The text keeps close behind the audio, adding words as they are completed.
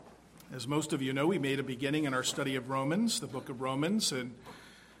As most of you know, we made a beginning in our study of Romans, the book of Romans, and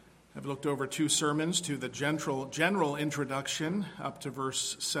have looked over two sermons to the general introduction up to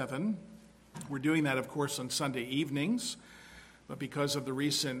verse 7. We're doing that, of course, on Sunday evenings, but because of the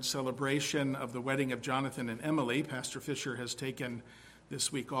recent celebration of the wedding of Jonathan and Emily, Pastor Fisher has taken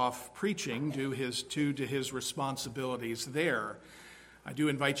this week off preaching due to his responsibilities there. I do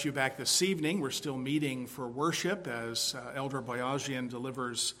invite you back this evening. We're still meeting for worship as Elder Boyajian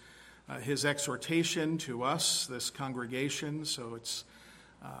delivers his exhortation to us, this congregation. So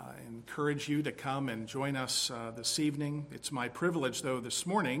I encourage you to come and join us this evening. It's my privilege, though, this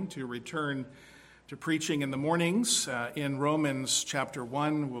morning to return to preaching in the mornings. In Romans chapter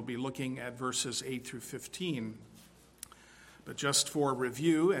 1, we'll be looking at verses 8 through 15. But just for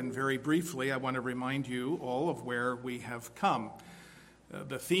review and very briefly, I want to remind you all of where we have come.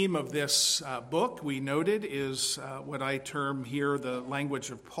 The theme of this book, we noted, is what I term here the language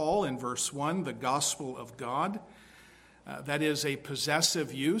of Paul in verse 1, the gospel of God. That is a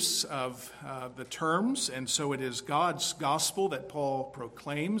possessive use of the terms, and so it is God's gospel that Paul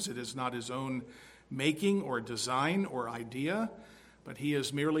proclaims. It is not his own making or design or idea, but he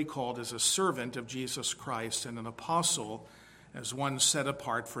is merely called as a servant of Jesus Christ and an apostle as one set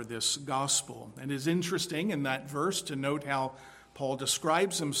apart for this gospel. And it is interesting in that verse to note how Paul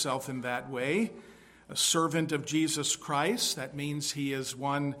describes himself in that way, a servant of Jesus Christ. That means he is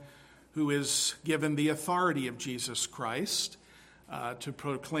one who is given the authority of Jesus Christ to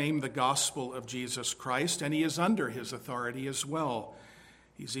proclaim the gospel of Jesus Christ, and he is under his authority as well.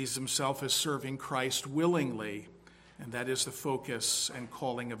 He sees himself as serving Christ willingly, and that is the focus and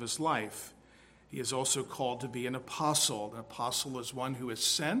calling of his life. He is also called to be an apostle. An apostle is one who is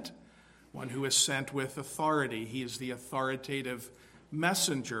sent with authority. He is the authoritative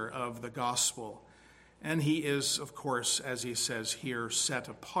messenger of the gospel. And he is, of course, as he says here, set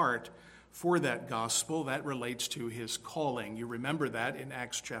apart for that gospel. That relates to his calling. You remember that in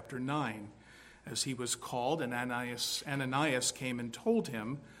Acts chapter 9, as he was called, and Ananias came and told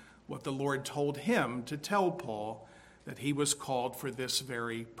him what the Lord told him to tell Paul, that he was called for this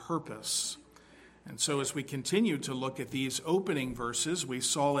very purpose. And so as we continue to look at these opening verses, we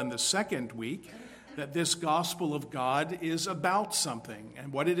saw in the second week that this gospel of God is about something.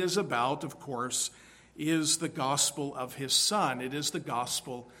 And what it is about, of course, is the gospel of his Son. It is the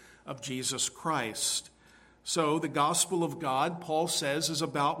gospel of Jesus Christ. So the gospel of God, Paul says, is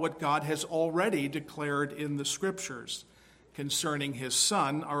about what God has already declared in the Scriptures concerning his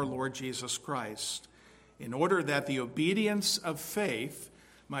Son, our Lord Jesus Christ, in order that the obedience of faith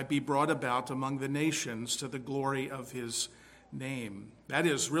might be brought about among the nations to the glory of his name. That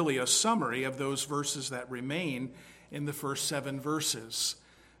is really a summary of those verses that remain in the first 7 verses.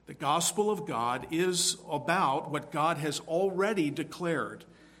 The gospel of God is about what God has already declared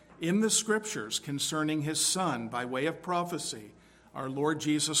in the Scriptures concerning his Son by way of prophecy, our Lord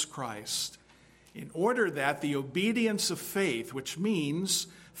Jesus Christ, in order that the obedience of faith, which means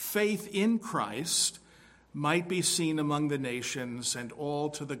faith in Christ, might be seen among the nations, and all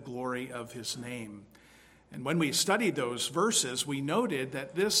to the glory of his name. And when we studied those verses, we noted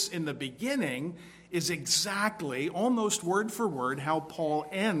that this, in the beginning, is exactly, almost word for word, how Paul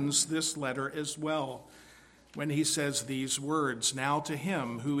ends this letter as well, when he says these words, "Now to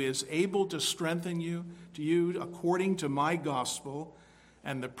him who is able to strengthen you according to my gospel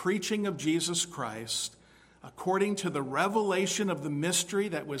and the preaching of Jesus Christ, according to the revelation of the mystery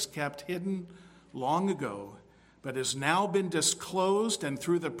that was kept hidden long ago, but has now been disclosed and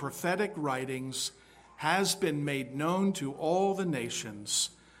through the prophetic writings has been made known to all the nations,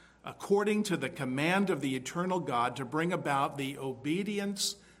 according to the command of the eternal God to bring about the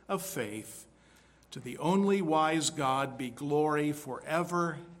obedience of faith. To the only wise God be glory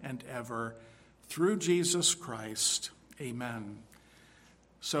forever and ever, through Jesus Christ. Amen."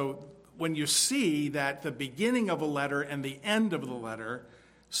 So when you see that the beginning of a letter and the end of the letter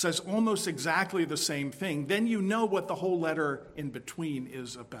says almost exactly the same thing, then you know what the whole letter in between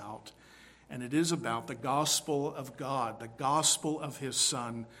is about. And it is about the gospel of God, the gospel of his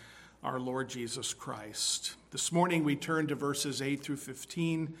Son, our Lord Jesus Christ. This morning we turn to verses 8 through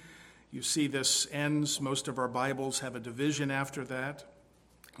 15. You see this ends, most of our Bibles have a division after that.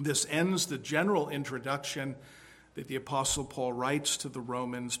 This ends the general introduction that the Apostle Paul writes to the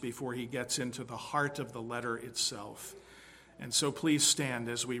Romans before he gets into the heart of the letter itself. And so please stand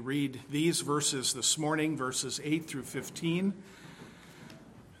as we read these verses this morning, verses 8 through 15.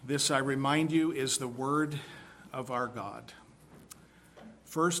 This, I remind you, is the word of our God.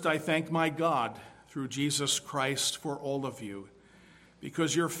 "First, I thank my God through Jesus Christ for all of you,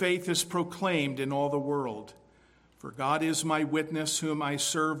 because your faith is proclaimed in all the world. For God is my witness, whom I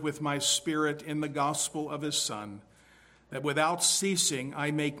serve with my spirit in the gospel of his Son, that without ceasing I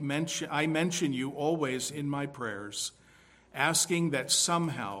mention you always in my prayers, asking that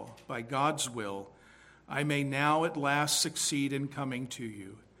somehow, by God's will, I may now at last succeed in coming to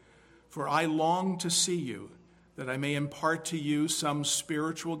you. For I long to see you, that I may impart to you some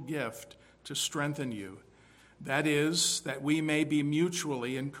spiritual gift to strengthen you. That is, that we may be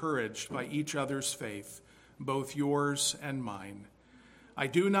mutually encouraged by each other's faith, both yours and mine. I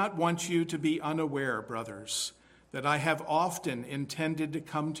do not want you to be unaware, brothers, that I have often intended to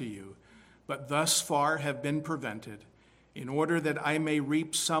come to you, but thus far have been prevented, in order that I may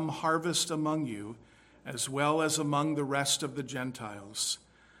reap some harvest among you, as well as among the rest of the Gentiles.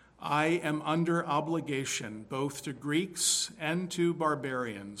 I am under obligation both to Greeks and to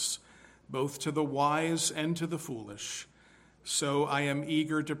barbarians, both to the wise and to the foolish. So I am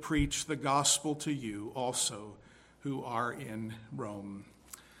eager to preach the gospel to you also who are in Rome.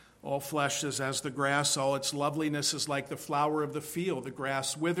 All flesh is as the grass, all its loveliness is like the flower of the field. The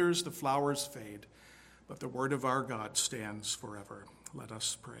grass withers, the flowers fade, but the word of our God stands forever. Let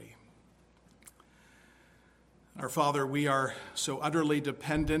us pray. Our Father, we are so utterly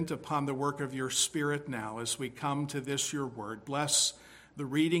dependent upon the work of your Spirit now as we come to this, your word. Bless the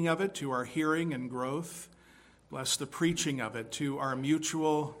reading of it to our hearing and growth. Bless the preaching of it to our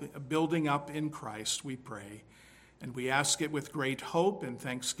mutual building up in Christ, we pray. And we ask it with great hope and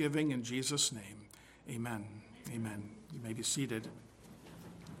thanksgiving in Jesus' name. Amen. Amen. You may be seated.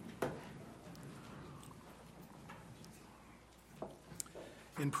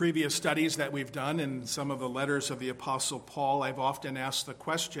 In previous studies that we've done in some of the letters of the Apostle Paul, I've often asked the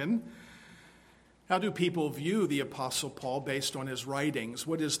question, how do people view the Apostle Paul based on his writings?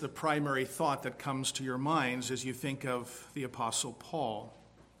 What is the primary thought that comes to your minds as you think of the Apostle Paul?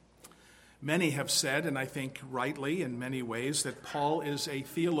 Many have said, and I think rightly in many ways, that Paul is a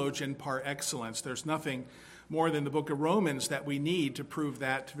theologian par excellence. There's nothing more than the book of Romans that we need to prove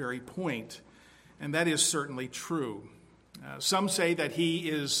that very point. And that is certainly true. Some say that he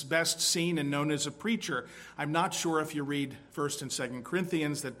is best seen and known as a preacher. I'm not sure if you read 1st and 2nd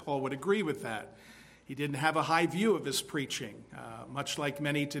Corinthians that Paul would agree with that. He didn't have a high view of his preaching, much like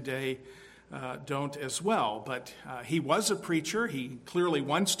many today don't as well. But he was a preacher. He clearly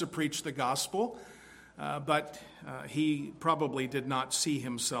wants to preach the gospel, but he probably did not see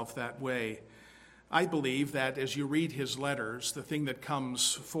himself that way. I believe that as you read his letters, the thing that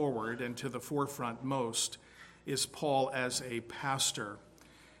comes forward and to the forefront most is Paul as a pastor.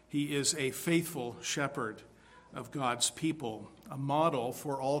 He is a faithful shepherd of God's people, a model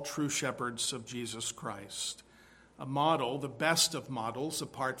for all true shepherds of Jesus Christ, a model, the best of models,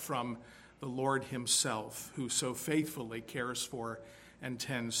 apart from the Lord himself, who so faithfully cares for and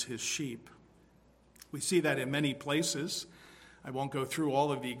tends his sheep. We see that in many places. I won't go through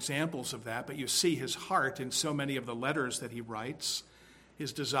all of the examples of that, but you see his heart in so many of the letters that he writes.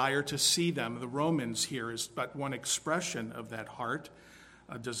 His desire to see them. The Romans here is but one expression of that heart,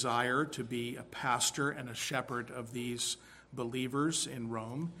 a desire to be a pastor and a shepherd of these believers in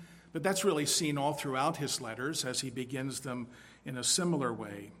Rome. But that's really seen all throughout his letters as he begins them in a similar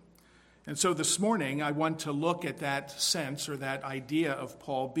way. And so this morning, I want to look at that sense or that idea of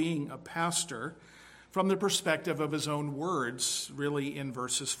Paul being a pastor from the perspective of his own words, really in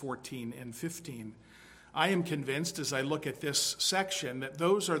verses 14 and 15. I am convinced as I look at this section that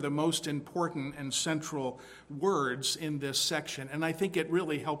those are the most important and central words in this section, and I think it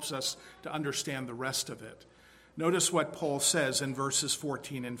really helps us to understand the rest of it. Notice what Paul says in verses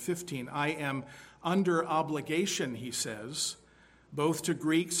 14 and 15. I am under obligation, he says, both to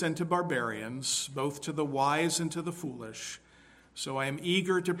Greeks and to barbarians, both to the wise and to the foolish. So I am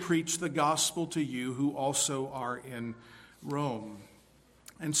eager to preach the gospel to you who also are in Rome.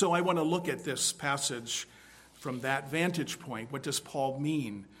 And so I want to look at this passage from that vantage point. What does Paul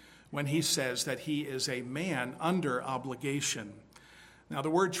mean when he says that he is a man under obligation? Now,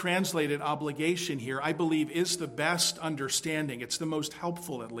 the word translated obligation here, I believe, is the best understanding. It's the most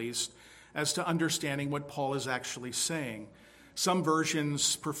helpful, at least, as to understanding what Paul is actually saying. Some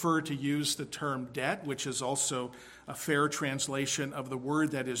versions prefer to use the term debt, which is also a fair translation of the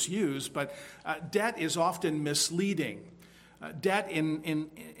word that is used, but debt is often misleading. Debt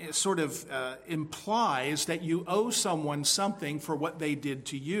implies that you owe someone something for what they did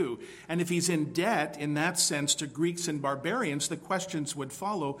to you. And if he's in debt, in that sense, to Greeks and barbarians, the questions would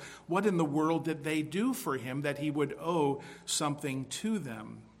follow, what in the world did they do for him that he would owe something to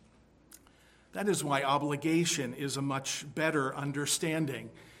them? That is why obligation is a much better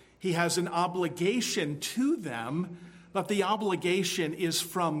understanding. He has an obligation to them, but the obligation is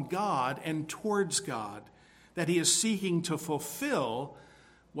from God and towards God. that he is seeking to fulfill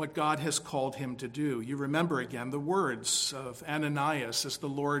what God has called him to do. You remember again the words of Ananias as the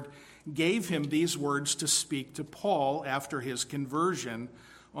Lord gave him these words to speak to Paul after his conversion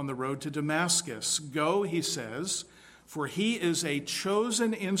on the road to Damascus. "Go," he says, "for he is a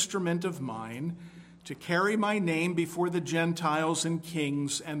chosen instrument of mine to carry my name before the Gentiles and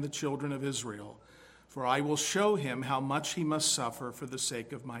kings and the children of Israel. For I will show him how much he must suffer for the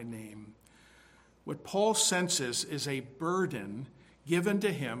sake of my name." What Paul senses is a burden given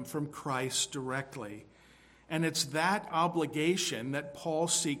to him from Christ directly. And it's that obligation that Paul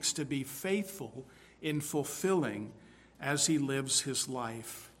seeks to be faithful in fulfilling as he lives his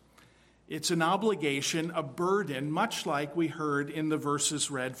life. It's an obligation, a burden, much like we heard in the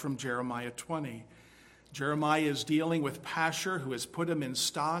verses read from Jeremiah 20. Jeremiah is dealing with Pashur, who has put him in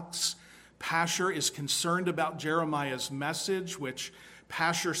stocks. Pashur is concerned about Jeremiah's message, which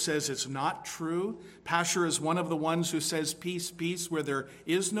Pashur says is not true. Pashur is one of the ones who says, "Peace, peace," where there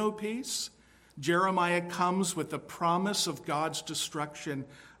is no peace. Jeremiah comes with the promise of God's destruction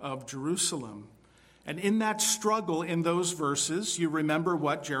of Jerusalem. And in that struggle in those verses, you remember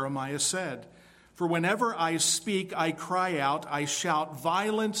what Jeremiah said. "For whenever I speak, I cry out, I shout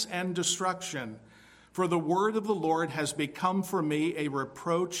violence and destruction. For the word of the Lord has become for me a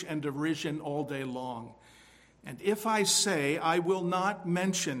reproach and derision all day long. And if I say I will not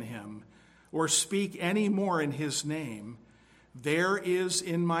mention him or speak any more in his name, there is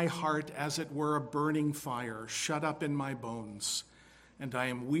in my heart as it were a burning fire shut up in my bones, and I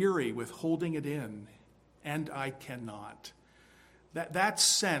am weary with holding it in, and I cannot." That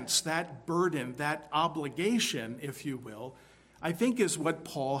sense, that burden, that obligation, if you will, I think is what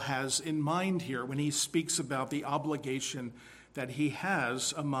Paul has in mind here when he speaks about the obligation that he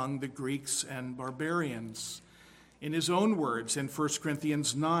has among the Greeks and barbarians. In his own words, in 1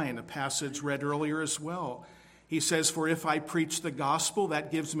 Corinthians 9, a passage read earlier as well, he says, "For if I preach the gospel,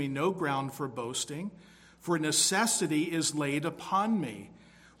 that gives me no ground for boasting, for necessity is laid upon me.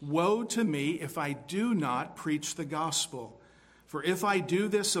 Woe to me if I do not preach the gospel. For if I do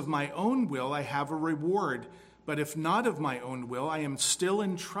this of my own will, I have a reward. But if not of my own will, I am still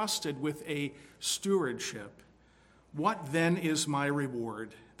entrusted with a stewardship. What then is my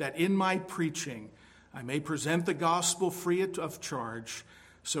reward? That in my preaching I may present the gospel free of charge,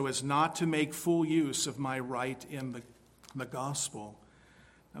 so as not to make full use of my right in the gospel."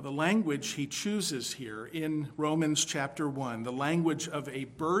 Now, the language he chooses here in Romans chapter 1, the language of a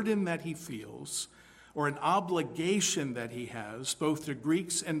burden that he feels, or an obligation that he has, both to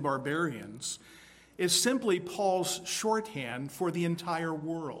Greeks and barbarians, is simply Paul's shorthand for the entire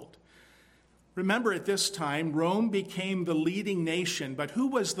world. Remember, at this time, Rome became the leading nation, but who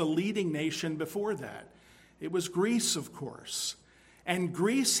was the leading nation before that? It was Greece, of course. And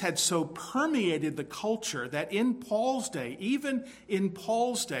Greece had so permeated the culture that in Paul's day, even in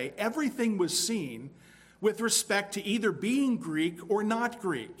Paul's day, everything was seen with respect to either being Greek or not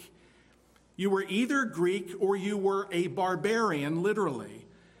Greek. You were either Greek or you were a barbarian, literally.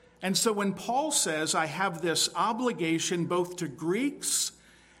 And so when Paul says, "I have this obligation both to Greeks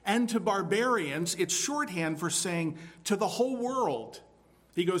and to barbarians," it's shorthand for saying to the whole world.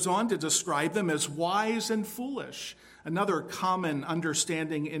 He goes on to describe them as wise and foolish, another common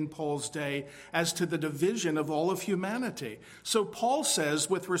understanding in Paul's day as to the division of all of humanity. So Paul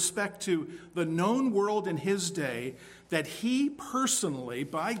says, with respect to the known world in his day, that he personally,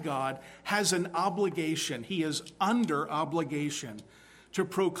 by God, has an obligation. He is under obligation to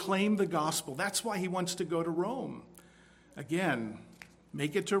proclaim the gospel. That's why he wants to go to Rome. Again,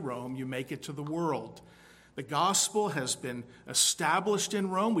 make it to Rome, you make it to the world. The gospel has been established in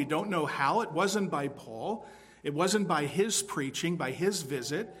Rome. We don't know how. It wasn't by Paul. It wasn't by his preaching, by his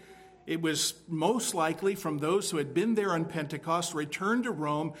visit. It was most likely from those who had been there on Pentecost, returned to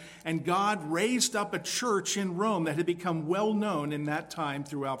Rome, and God raised up a church in Rome that had become well known in that time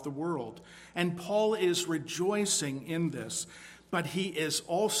throughout the world. And Paul is rejoicing in this. But he is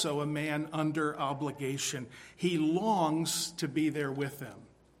also a man under obligation. He longs to be there with them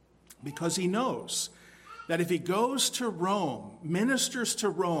because he knows that if he goes to Rome, ministers to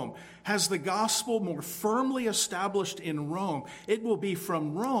Rome, has the gospel more firmly established in Rome, it will be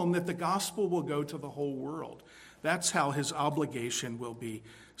from Rome that the gospel will go to the whole world. That's how his obligation will be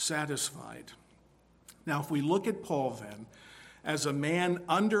satisfied. Now, if we look at Paul then, as a man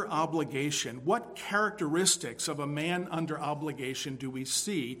under obligation, what characteristics of a man under obligation do we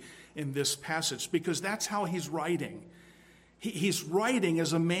see in this passage? Because that's how he's writing. He's writing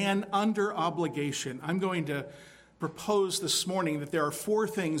as a man under obligation. I'm going to propose this morning that there are 4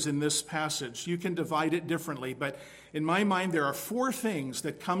 things in this passage. You can divide it differently, but in my mind, there are 4 things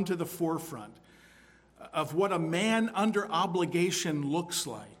that come to the forefront of what a man under obligation looks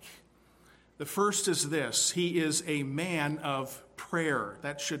like. The first is this: he is a man of prayer.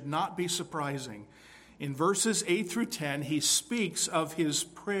 That should not be surprising. In verses 8 through 10, he speaks of his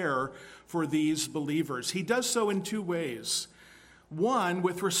prayer for these believers. He does so in two ways. One,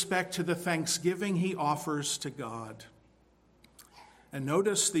 with respect to the thanksgiving he offers to God. And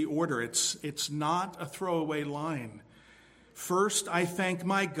notice the order. It's not a throwaway line. First, I thank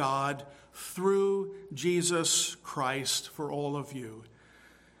my God through Jesus Christ for all of you.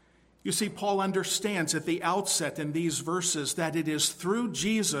 You see, Paul understands at the outset in these verses that it is through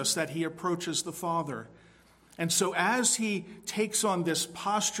Jesus that he approaches the Father. And so as he takes on this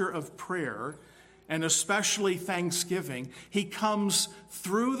posture of prayer, and especially thanksgiving, he comes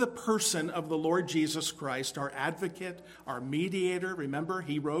through the person of the Lord Jesus Christ, our advocate, our mediator. Remember,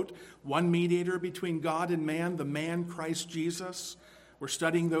 he wrote, one mediator between God and man, the man Christ Jesus. We're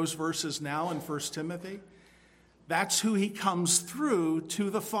studying those verses now in 1 Timothy. That's who he comes through to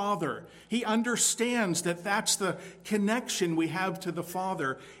the Father. He understands that that's the connection we have to the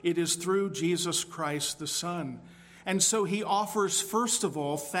Father. It is through Jesus Christ the Son. And so he offers, first of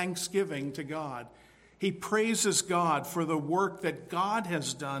all, thanksgiving to God. He praises God for the work that God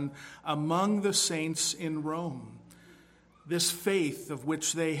has done among the saints in Rome. This faith of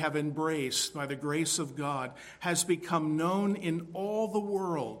which they have embraced by the grace of God has become known in all the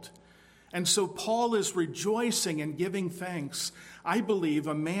world. And so Paul is rejoicing and giving thanks. I believe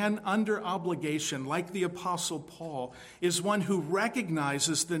a man under obligation, like the Apostle Paul, is one who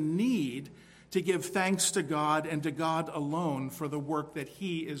recognizes the need to give thanks to God and to God alone for the work that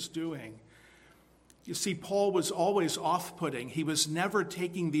he is doing. You see, Paul was always off-putting. He was never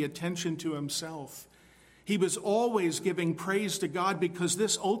taking the attention to himself. He was always giving praise to God because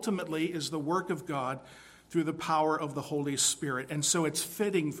this ultimately is the work of God through the power of the Holy Spirit. And so it's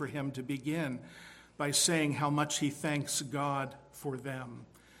fitting for him to begin by saying how much he thanks God for them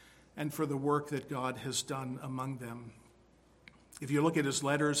and for the work that God has done among them. If you look at his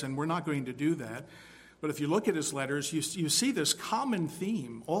letters, and we're not going to do that, but if you look at his letters, you see this common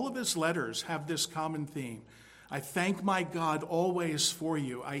theme. All of his letters have this common theme. I thank my God always for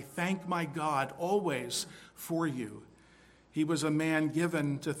you. I thank my God always for you. He was a man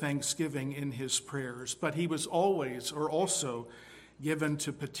given to thanksgiving in his prayers, but he was always or also given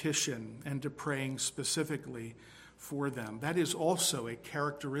to petition and to praying specifically for them. That is also a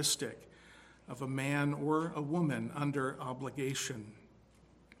characteristic of a man or a woman under obligation.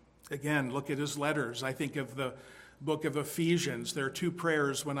 Again, look at his letters. I think of the book of Ephesians. There are two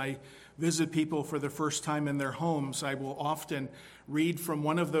prayers. When I visit people for the first time in their homes, I will often read from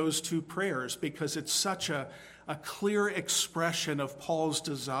one of those two prayers because it's such a clear expression of Paul's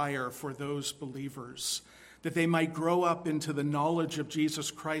desire for those believers, that they might grow up into the knowledge of Jesus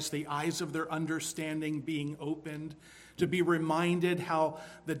Christ, the eyes of their understanding being opened, to be reminded how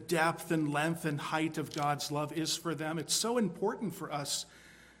the depth and length and height of God's love is for them. It's so important for us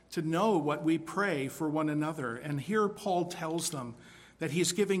to know what we pray for one another. And here Paul tells them that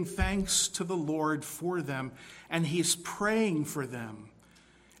he's giving thanks to the Lord for them, and he's praying for them.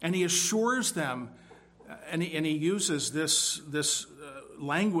 And he assures them, and he uses this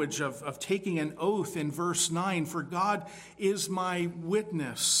language of taking an oath in verse 9, for God is my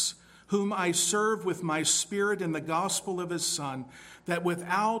witness, whom I serve with my spirit in the gospel of his Son, that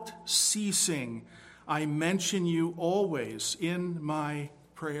without ceasing I mention you always in my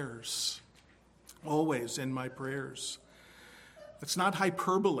prayers. Always in my prayers. It's not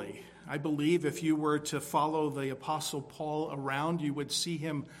hyperbole. I believe if you were to follow the Apostle Paul around, you would see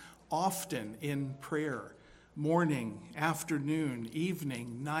him often in prayer. Morning, afternoon,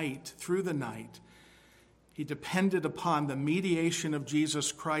 evening, night, through the night. He depended upon the mediation of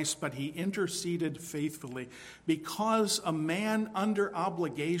Jesus Christ, but he interceded faithfully because a man under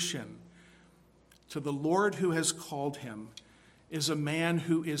obligation to the Lord who has called him is a man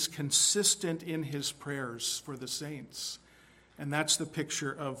who is consistent in his prayers for the saints. And that's the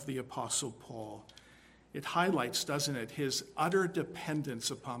picture of the Apostle Paul. It highlights, doesn't it, his utter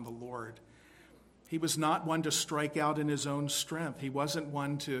dependence upon the Lord. He was not one to strike out in his own strength. He wasn't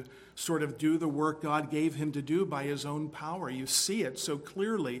one to sort of do the work God gave him to do by his own power. You see it so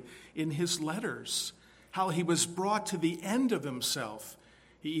clearly in his letters, how he was brought to the end of himself.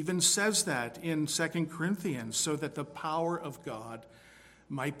 He even says that in 2 Corinthians, so that the power of God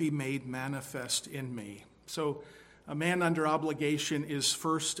might be made manifest in me. So a man under obligation is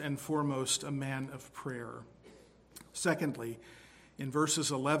first and foremost a man of prayer. Secondly, in verses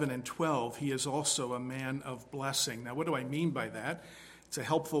 11 and 12, he is also a man of blessing. Now, what do I mean by that? It's a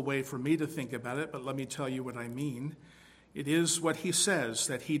helpful way for me to think about it, but let me tell you what I mean. It is what he says,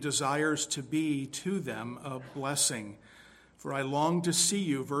 that he desires to be to them a blessing. For I long to see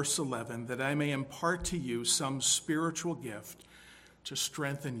you, verse 11, that I may impart to you some spiritual gift to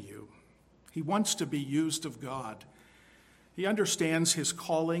strengthen you. He wants to be used of God. He understands his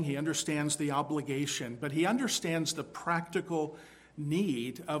calling, he understands the obligation, but he understands the practical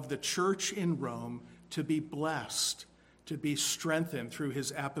need of the church in Rome to be blessed, to be strengthened through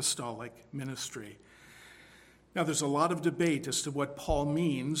his apostolic ministry. Now, there's a lot of debate as to what Paul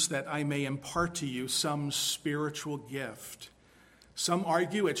means, that I may impart to you some spiritual gift. Some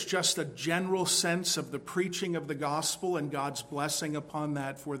argue it's just a general sense of the preaching of the gospel and God's blessing upon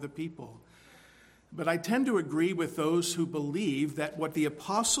that for the people. But I tend to agree with those who believe that what the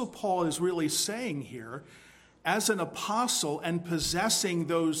Apostle Paul is really saying here, as an apostle and possessing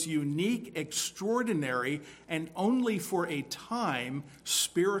those unique, extraordinary, and only for a time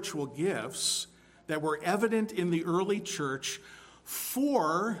spiritual gifts that were evident in the early church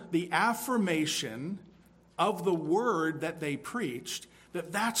for the affirmation of the word that they preached,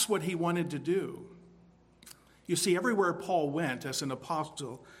 that's what he wanted to do. You see, everywhere Paul went as an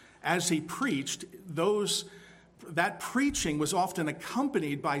apostle, as he preached, that preaching was often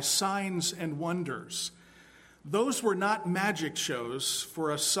accompanied by signs and wonders. Those were not magic shows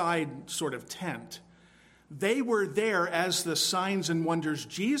for a side sort of tent. They were there as the signs and wonders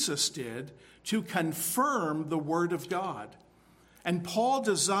Jesus did to confirm the word of God. And Paul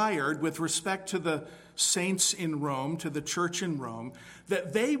desired, with respect to the saints in Rome, to the church in Rome,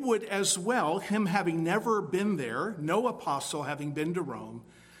 that they would as well, him having never been there, no apostle having been to Rome,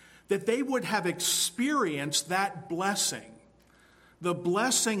 that they would have experienced that blessing, the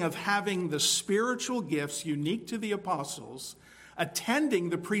blessing of having the spiritual gifts unique to the apostles, attending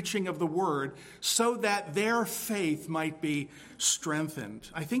the preaching of the word, so that their faith might be strengthened.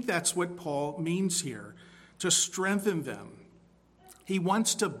 I think that's what Paul means here, to strengthen them. He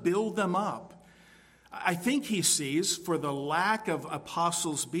wants to build them up. I think he sees, for the lack of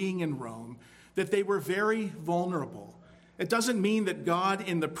apostles being in Rome, that they were very vulnerable. It doesn't mean that God,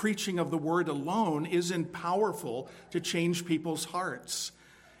 in the preaching of the word alone, isn't powerful to change people's hearts.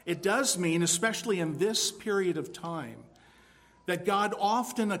 It does mean, especially in this period of time, that God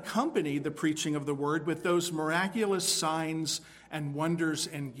often accompanied the preaching of the word with those miraculous signs and wonders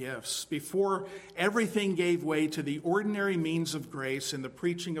and gifts before everything gave way to the ordinary means of grace in the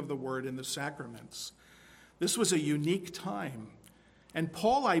preaching of the word and the sacraments. This was a unique time. And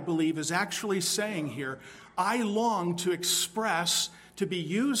Paul, I believe, is actually saying here, I long to express, to be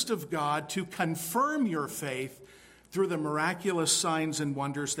used of God to confirm your faith through the miraculous signs and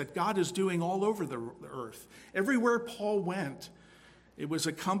wonders that God is doing all over the earth. Everywhere Paul went, it was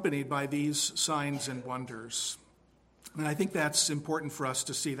accompanied by these signs and wonders. And I think that's important for us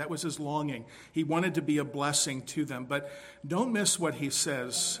to see. That was his longing. He wanted to be a blessing to them. But don't miss what he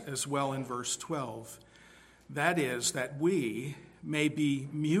says as well in verse 12. That is, that we may be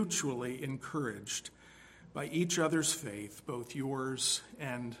mutually encouraged by each other's faith, both yours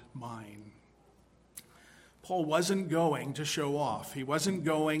and mine. Paul wasn't going to show off. He wasn't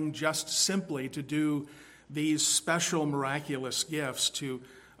going just simply to do these special miraculous gifts to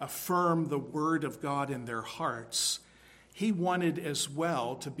affirm the word of God in their hearts. He wanted as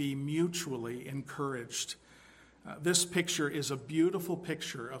well to be mutually encouraged. This picture is a beautiful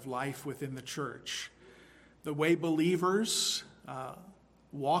picture of life within the church. The way believers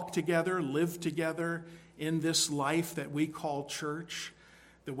walk together, live together in this life that we call church,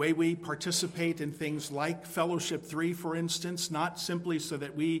 the way we participate in things like Fellowship 3, for instance, not simply so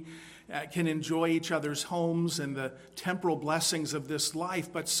that we can enjoy each other's homes and the temporal blessings of this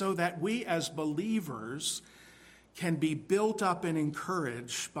life, but so that we as believers can be built up and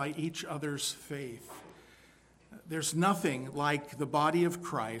encouraged by each other's faith. There's nothing like the body of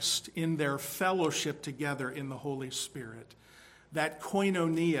Christ in their fellowship together in the Holy Spirit. That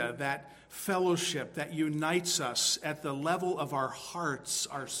koinonia, that fellowship that unites us at the level of our hearts,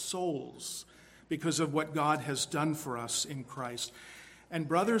 our souls, because of what God has done for us in Christ. And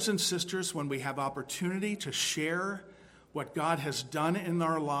brothers and sisters, when we have opportunity to share what God has done in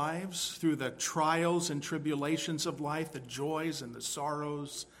our lives through the trials and tribulations of life, the joys and the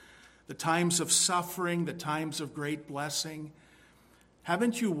sorrows, the times of suffering, the times of great blessing,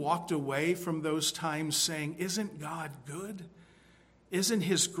 haven't you walked away from those times saying, isn't God good? Isn't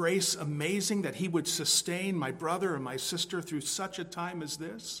his grace amazing that he would sustain my brother and my sister through such a time as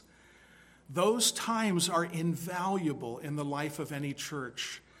this? Those times are invaluable in the life of any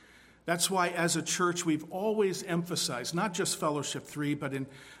church. That's why as a church we've always emphasized, not just Fellowship 3, but in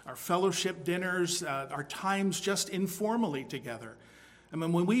our fellowship dinners, our times just informally together, I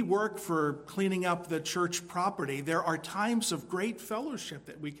mean, when we work for cleaning up the church property, there are times of great fellowship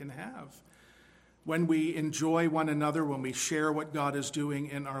that we can have when we enjoy one another, when we share what God is doing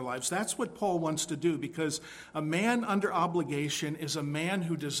in our lives. That's what Paul wants to do, because a man under obligation is a man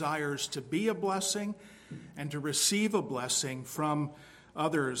who desires to be a blessing and to receive a blessing from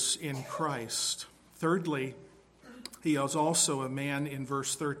others in Christ. Thirdly, he is also a man in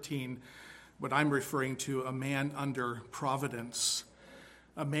verse 13, what I'm referring to, a man under providence.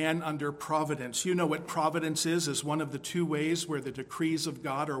 A man under providence. You know what providence is one of the two ways where the decrees of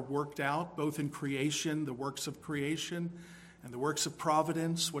God are worked out, both in creation, the works of creation, and the works of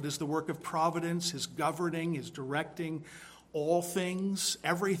providence. What is the work of providence? His governing, his directing all things,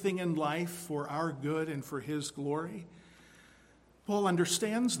 everything in life for our good and for his glory. Paul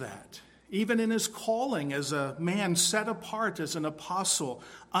understands that. Even in his calling as a man set apart as an apostle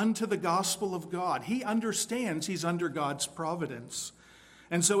unto the gospel of God, he understands he's under God's providence.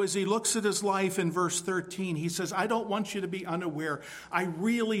 And so as he looks at his life in verse 13, he says, I don't want you to be unaware. I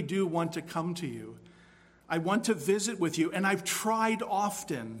really do want to come to you. I want to visit with you, and I've tried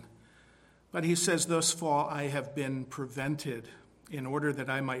often. But he says, thus far I have been prevented, in order that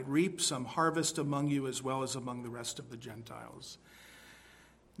I might reap some harvest among you as well as among the rest of the Gentiles.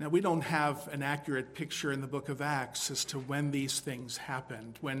 Now, we don't have an accurate picture in the book of Acts as to when these things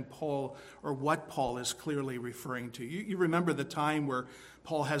happened, when Paul, or what Paul is clearly referring to. You remember the time where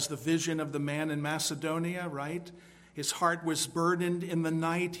Paul has the vision of the man in Macedonia, right? His heart was burdened in the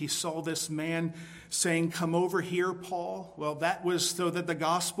night. He saw this man saying, come over here, Paul. Well, that was so that the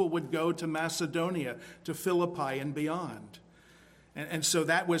gospel would go to Macedonia, to Philippi and beyond. And so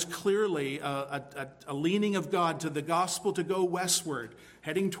that was clearly a leaning of God to the gospel to go westward,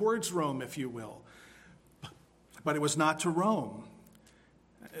 heading towards Rome, if you will. But it was not to Rome.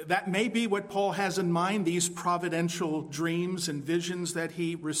 That may be what Paul has in mind, these providential dreams and visions that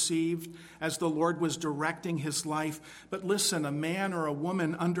he received as the Lord was directing his life. But listen, a man or a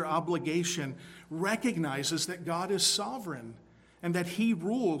woman under obligation recognizes that God is sovereign and that he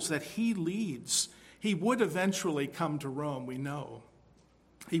rules, that he leads. He would eventually come to Rome, we know.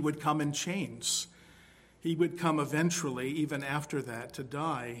 He would come in chains. He would come eventually, even after that, to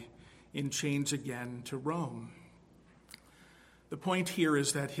die in chains again to Rome. The point here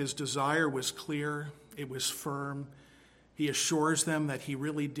is that his desire was clear, it was firm. He assures them that he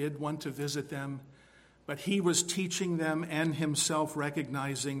really did want to visit them, but he was teaching them and himself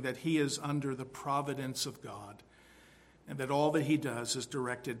recognizing that he is under the providence of God and that all that he does is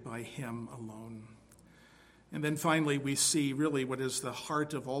directed by him alone. And then finally, we see really what is the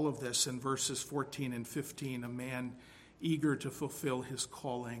heart of all of this in verses 14 and 15, a man eager to fulfill his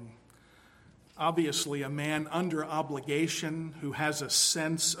calling. Obviously, a man under obligation who has a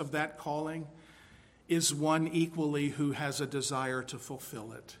sense of that calling is one equally who has a desire to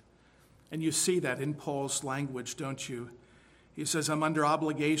fulfill it. And you see that in Paul's language, don't you? He says, I'm under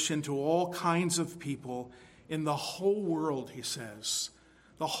obligation to all kinds of people in the whole world, he says.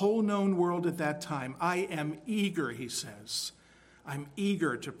 The whole known world at that time. I am eager, he says. I'm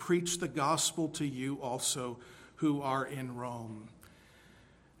eager to preach the gospel to you also who are in Rome.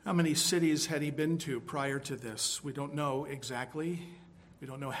 How many cities had he been to prior to this? We don't know exactly. We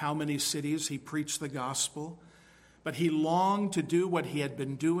don't know how many cities he preached the gospel. But he longed to do what he had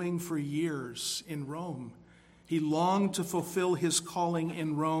been doing for years in Rome. He longed to fulfill his calling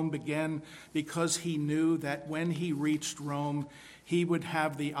in Rome, began because he knew that when he reached Rome, he would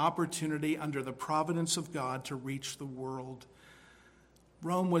have the opportunity under the providence of God to reach the world.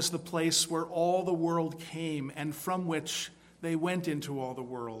 Rome was the place where all the world came and from which they went into all the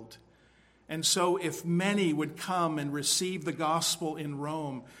world. And so if many would come and receive the gospel in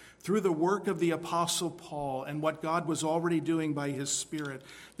Rome through the work of the Apostle Paul and what God was already doing by his Spirit,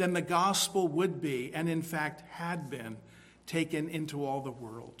 then the gospel would be, and in fact had been, taken into all the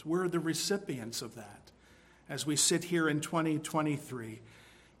world. We're the recipients of that as we sit here in 2023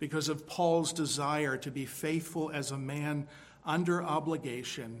 because of Paul's desire to be faithful as a man under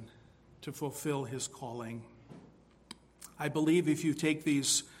obligation to fulfill his calling. I believe if you take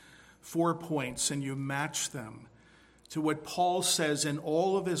these 4 points and you match them to what Paul says in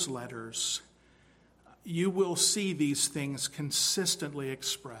all of his letters, you will see these things consistently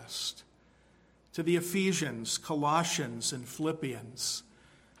expressed. To the Ephesians, Colossians, and Philippians,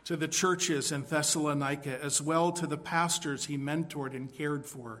 to the churches in Thessalonica, as well to the pastors he mentored and cared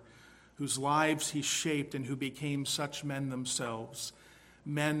for, whose lives he shaped and who became such men themselves,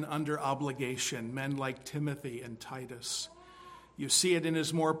 men under obligation, men like Timothy and Titus. You see it in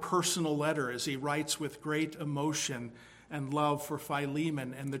his more personal letter as he writes with great emotion and love for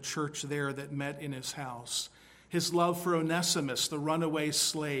Philemon and the church there that met in his house. his love for Onesimus, the runaway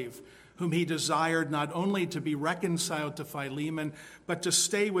slave, whom he desired not only to be reconciled to Philemon, but to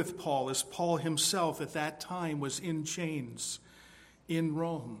stay with Paul, as Paul himself at that time was in chains in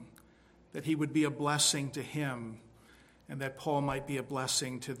Rome, that he would be a blessing to him, and that Paul might be a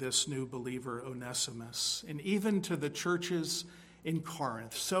blessing to this new believer, Onesimus, and even to the churches in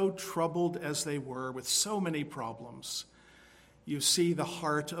Corinth, so troubled as they were with so many problems. You see the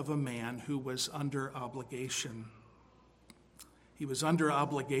heart of a man who was under obligation. He was under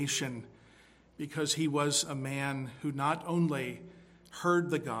obligation because he was a man who not only heard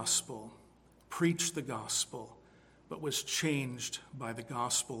the gospel, preached the gospel, but was changed by the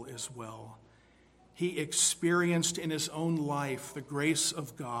gospel as well. He experienced in his own life the grace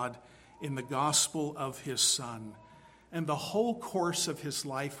of God in the gospel of his Son, and the whole course of his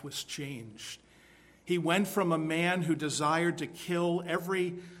life was changed. He went from a man who desired to kill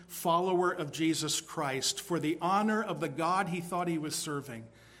every follower of Jesus Christ for the honor of the God he thought he was serving.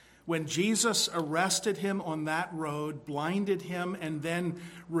 When Jesus arrested him on that road, blinded him, and then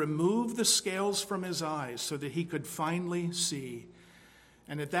removed the scales from his eyes so that he could finally see.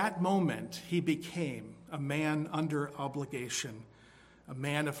 And at that moment, he became a man under obligation, a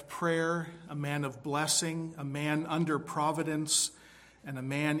man of prayer, a man of blessing, a man under providence, and a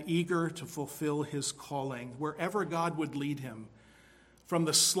man eager to fulfill his calling wherever God would lead him. From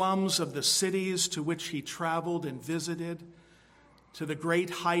the slums of the cities to which he traveled and visited, to the great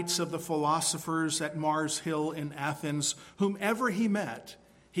heights of the philosophers at Mars Hill in Athens, whomever he met,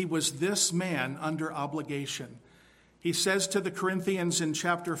 he was this man under obligation. He says to the Corinthians in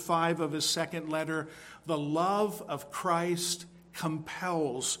chapter 5 of his second letter, the love of Christ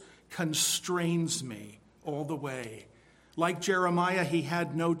compels, constrains me all the way. Like Jeremiah, he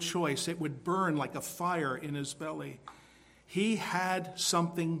had no choice. It would burn like a fire in his belly. He had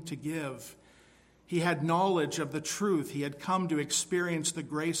something to give. He had knowledge of the truth. He had come to experience the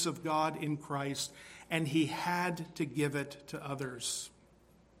grace of God in Christ, and he had to give it to others.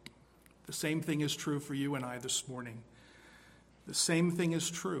 The same thing is true for you and I this morning. The same thing is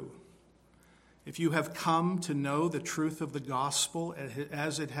true. If you have come to know the truth of the gospel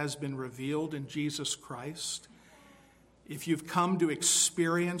as it has been revealed in Jesus Christ, if you've come to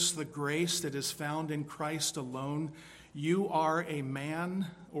experience the grace that is found in Christ alone, you are a man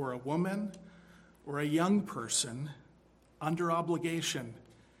or a woman or a young person under obligation.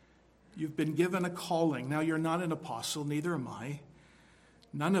 You've been given a calling. Now, you're not an apostle, neither am I.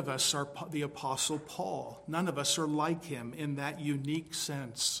 None of us are the Apostle Paul. None of us are like him in that unique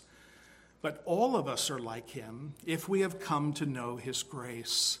sense. But all of us are like him if we have come to know his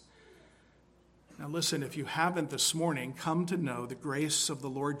grace. Now listen, if you haven't this morning come to know the grace of the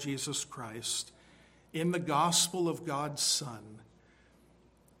Lord Jesus Christ in the gospel of God's Son,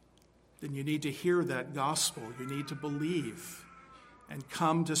 then you need to hear that gospel. You need to believe and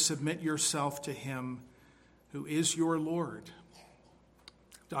come to submit yourself to him who is your Lord.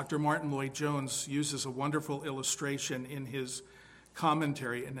 Dr. Martin Lloyd-Jones uses a wonderful illustration in his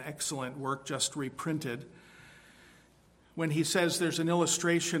commentary, an excellent work just reprinted, when he says there's an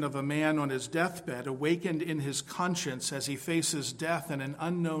illustration of a man on his deathbed, awakened in his conscience as he faces death and an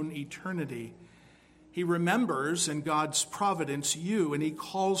unknown eternity. He remembers in God's providence you, and he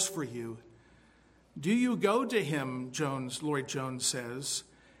calls for you. Do you go to him, Lloyd-Jones says,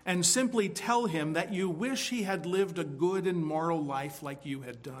 and simply tell him that you wish he had lived a good and moral life like you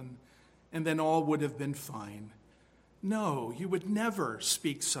had done, and then all would have been fine? No, you would never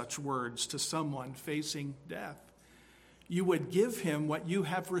speak such words to someone facing death. You would give him what you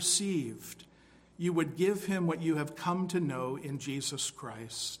have received. You would give him what you have come to know in Jesus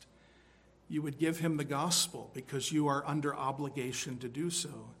Christ. You would give him the gospel because you are under obligation to do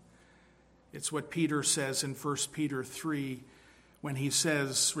so. It's what Peter says in 1 Peter 3 when he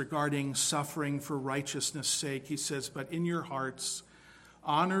says regarding suffering for righteousness' sake, he says, but in your hearts,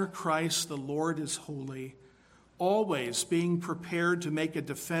 honor Christ the Lord as holy, always being prepared to make a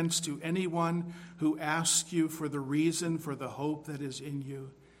defense to anyone who asks you for the reason for the hope that is in you,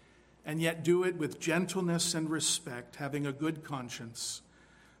 and yet do it with gentleness and respect, having a good conscience,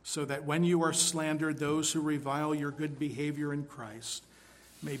 so that when you are slandered, those who revile your good behavior in Christ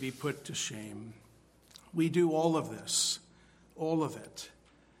may be put to shame. We do all of this, all of it,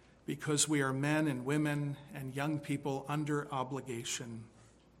 because we are men and women and young people under obligation.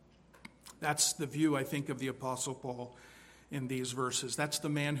 That's the view, I think, of the Apostle Paul in these verses. That's the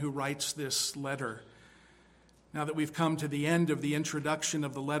man who writes this letter. Now that we've come to the end of the introduction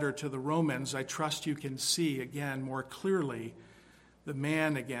of the letter to the Romans, I trust you can see again more clearly the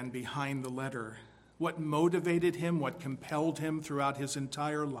man again behind the letter. What motivated him, what compelled him throughout his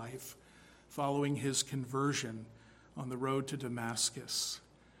entire life following his conversion on the road to Damascus.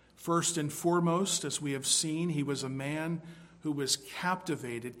 First and foremost, as we have seen, he was a man who was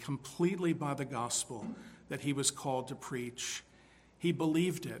captivated completely by the gospel that he was called to preach. He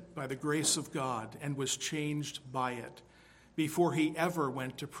believed it by the grace of God and was changed by it before he ever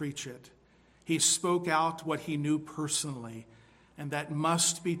went to preach it. He spoke out what he knew personally, and that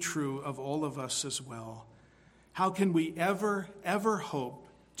must be true of all of us as well. How can we ever hope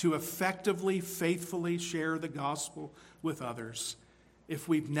to effectively, faithfully share the gospel with others if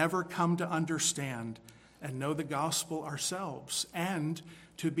we've never come to understand and know the gospel ourselves and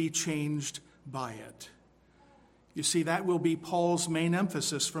to be changed by it? You see, that will be Paul's main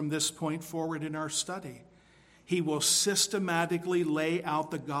emphasis from this point forward in our study. He will systematically lay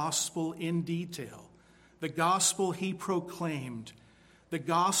out the gospel in detail, the gospel he proclaimed, the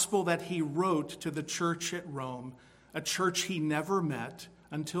gospel that he wrote to the church at Rome, a church he never met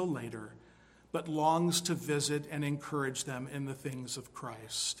until later, but longs to visit and encourage them in the things of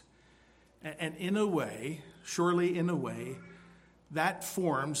Christ. And in a way, surely in a way,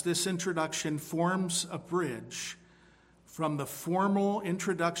 this introduction forms a bridge from the formal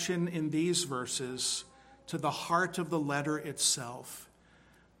introduction in these verses to the heart of the letter itself.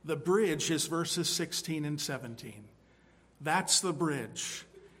 The bridge is verses 16 and 17. That's the bridge.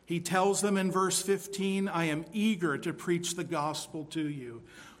 He tells them in verse 15, I am eager to preach the gospel to you,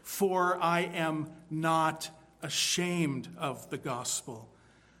 for I am not ashamed of the gospel.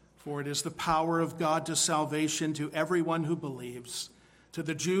 For it is the power of God to salvation to everyone who believes, to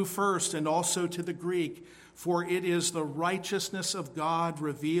the Jew first and also to the Greek. For it is the righteousness of God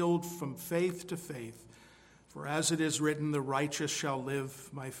revealed from faith to faith. For as it is written, the righteous shall live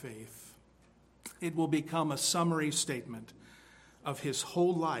by faith. It will become a summary statement of his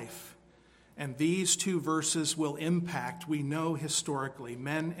whole life. And these two verses will impact, we know historically,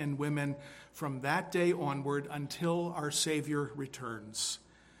 men and women from that day onward until our Savior returns.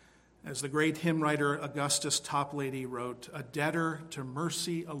 As the great hymn writer Augustus Toplady wrote, a debtor to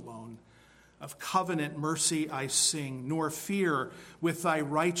mercy alone, of covenant mercy I sing, nor fear with thy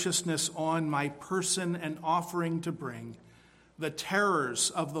righteousness on my person an offering to bring. The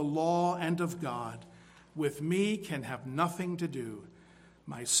terrors of the law and of God with me can have nothing to do.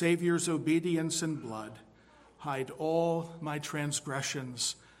 My Savior's obedience and blood hide all my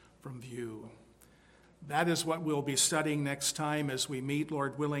transgressions from view. That is what we'll be studying next time as we meet,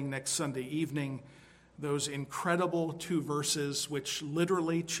 Lord willing, next Sunday evening. Those incredible two verses which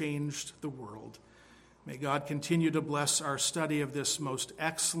literally changed the world. May God continue to bless our study of this most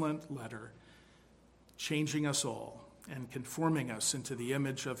excellent letter, changing us all and conforming us into the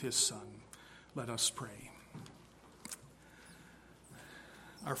image of his Son. Let us pray.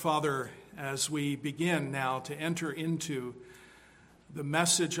 Our Father, as we begin now to enter into the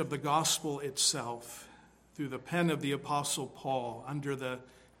message of the gospel itself through the pen of the Apostle Paul under the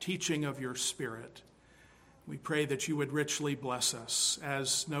teaching of your Spirit, we pray that you would richly bless us,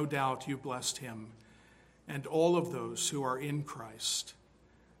 as no doubt you blessed him, and all of those who are in Christ,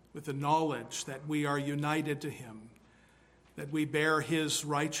 with the knowledge that we are united to him, that we bear his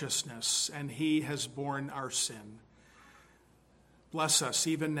righteousness, and he has borne our sin. Bless us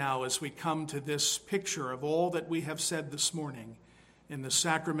even now as we come to this picture of all that we have said this morning in the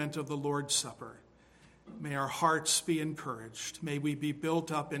sacrament of the Lord's Supper. May our hearts be encouraged. May we be built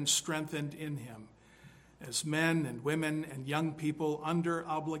up and strengthened in him as men and women and young people under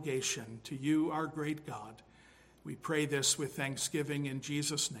obligation to you, our great God. We pray this with thanksgiving in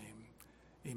Jesus' name.